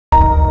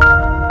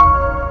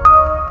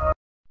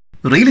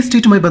Real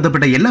എസ്റ്റേറ്റുമായി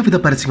ബന്ധപ്പെട്ട എല്ലാവിധ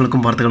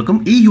പരസ്യങ്ങൾക്കും വാർത്തകൾക്കും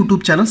ഈ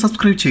യൂട്യൂബ് ചാനൽ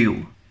സബ്സ്ക്രൈബ് ചെയ്യൂ.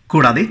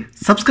 കൂടാതെ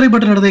സബ്സ്ക്രൈബ്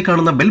ബട്ടൺ അടുത്തായി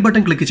കാണുന്ന ബെൽ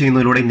ബട്ടൺ ക്ലിക്ക്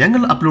ചെയ്യുന്നതിലൂടെ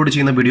ഞങ്ങൾ അപ്ലോഡ്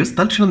ചെയ്യുന്ന വീഡിയോസ്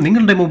തൽക്ഷണം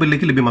നിങ്ങളുടെ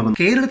മൊബൈലിലേക്ക് ലഭ്യമാകും.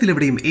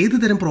 കേരളത്തിലെവിടെയും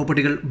ഏതുതരം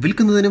പ്രോപ്പർട്ടികൾ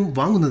വിൽക്കുന്നതിനും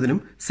വാങ്ങുന്നതിനും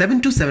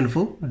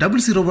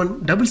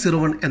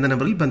 7274-001-001 എന്ന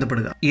നമ്പറിൽ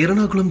ബന്ധപ്പെടുക.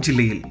 എറണാകുളം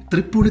ജില്ലയിൽ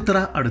തൃപ്പൂണിത്തറ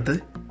അടുത്ത്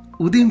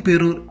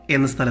ഉദയംപേരൂർ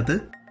എന്ന സ്ഥലത്ത്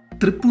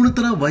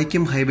തൃപ്പൂണിത്തറ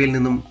വൈക്കം ഹൈവേയിൽ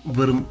നിന്നും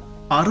വെറും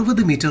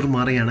 60 മീറ്റർ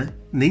മാറിയാണ്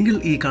നിങ്ങൾ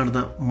ഈ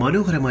കാണുന്ന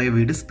മനോഹരമായ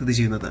വീട് സ്ഥിതി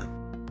ചെയ്യുന്നത്.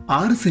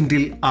 6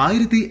 സെന്റിൽ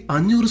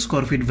 1500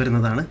 സ്ക്വയർ ഫീറ്റ്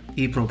വരുന്നതാണ്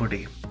ഈ പ്രോപ്പർട്ടി.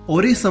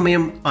 ഒരേ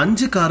സമയം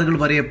 5 കാറുകൾ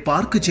വരെ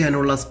പാർക്ക്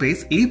ചെയ്യാനുള്ള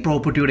സ്പേസ് ഈ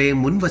പ്രോപ്പർട്ടിയുടെ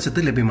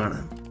മുൻവശത്ത് ലഭ്യമാണ്.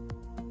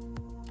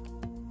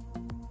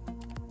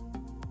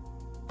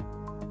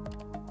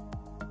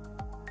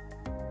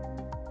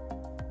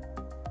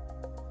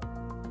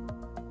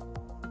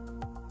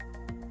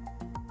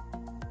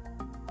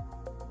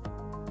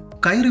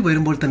 കയറി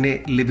വരുമ്പോൾ തന്നെ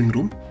ലിവിംഗ്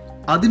റൂം,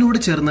 അതിനോട്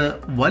ചേർന്ന്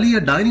വലിയ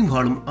ഡൈനിങ്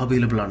ഹാളും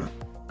അവൈലബിൾ ആണ്.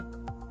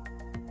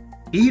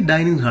 ഈ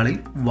ഡൈനിങ് ഹാളിൽ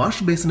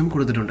വാഷ് ബേസിനും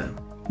കൊടുത്തിട്ടുണ്ട്.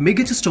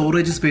 മികച്ച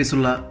സ്റ്റോറേജ് സ്പേസ്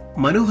ഉള്ള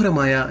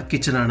മനോഹരമായ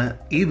കിച്ചണാണ്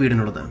ഈ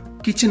വീടിനുള്ളത്.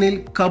 കിച്ചണിൽ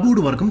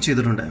കബോർഡ് വർക്കും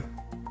ചെയ്തിട്ടുണ്ട്.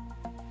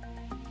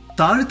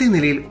 താഴത്തെ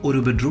നിലയിൽ ഒരു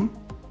ബെഡ്റൂം,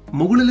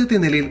 മുകളിലത്തെ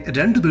നിലയിൽ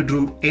 2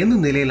 ബെഡ്റൂം എന്ന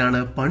നിലയിലാണ്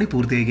പണി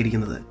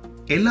പൂർത്തിയാക്കിയിരിക്കുന്നത്.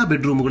 എല്ലാ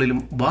ബെഡ്റൂമുകളിലും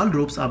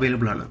വാൾഡ്രോബ്സ്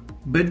അവൈലബിൾ ആണ്.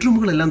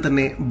 ബെഡ്റൂമുകളെല്ലാം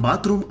തന്നെ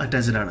ബാത്റൂം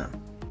അറ്റാച്ച്ഡ് ആണ്.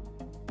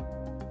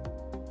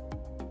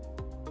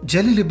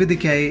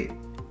 ജലലഭ്യതയ്ക്കായി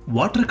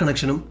വാട്ടർ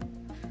കണക്ഷനും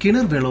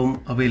കിണർ വെള്ളവും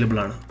അവൈലബിൾ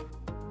ആണ്.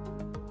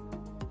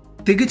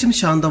 തികച്ചും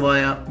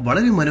ശാന്തമായ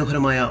വളരെ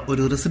മനോഹരമായ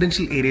ഒരു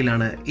റെസിഡൻഷ്യൽ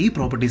ഏരിയയിലാണ് ഈ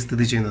പ്രോപ്പർട്ടി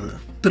സ്ഥിതി ചെയ്യുന്നത്.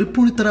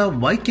 തൃപ്പൂണിത്തറ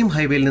വൈക്കം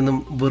ഹൈവേയിൽ നിന്നും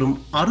വെറും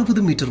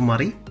 60 മീറ്റർ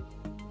മാറി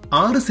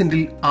 6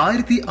 സെന്റിൽ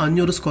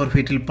 1500 സ്ക്വയർ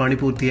ഫീറ്റിൽ പണി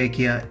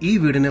പൂർത്തിയാക്കിയ ഈ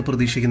വീടിന്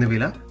പ്രതീക്ഷിക്കുന്ന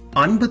വില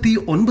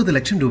 59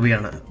 ലക്ഷം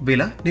രൂപയാണ്.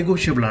 വില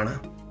നെഗോഷ്യബിൾ ആണ്.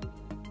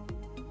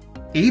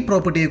 ഈ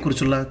പ്രോപ്പർട്ടിയെ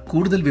കുറിച്ചുള്ള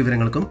കൂടുതൽ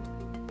വിവരങ്ങൾക്കും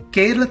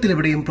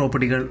കേരളത്തിലെവിടെയും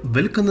പ്രോപ്പർട്ടികൾ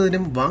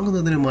വിൽക്കുന്നതിനും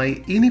വാങ്ങുന്നതിനുമായി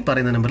ഇനി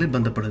പറയുന്ന നമ്പറിൽ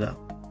ബന്ധപ്പെടുക.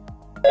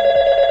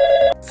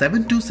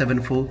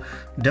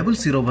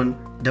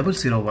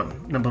 7274-001-001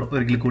 നമ്പർ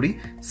ഒരിക്കൽ കൂടി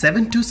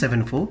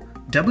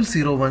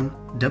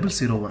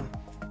 7274-001-001.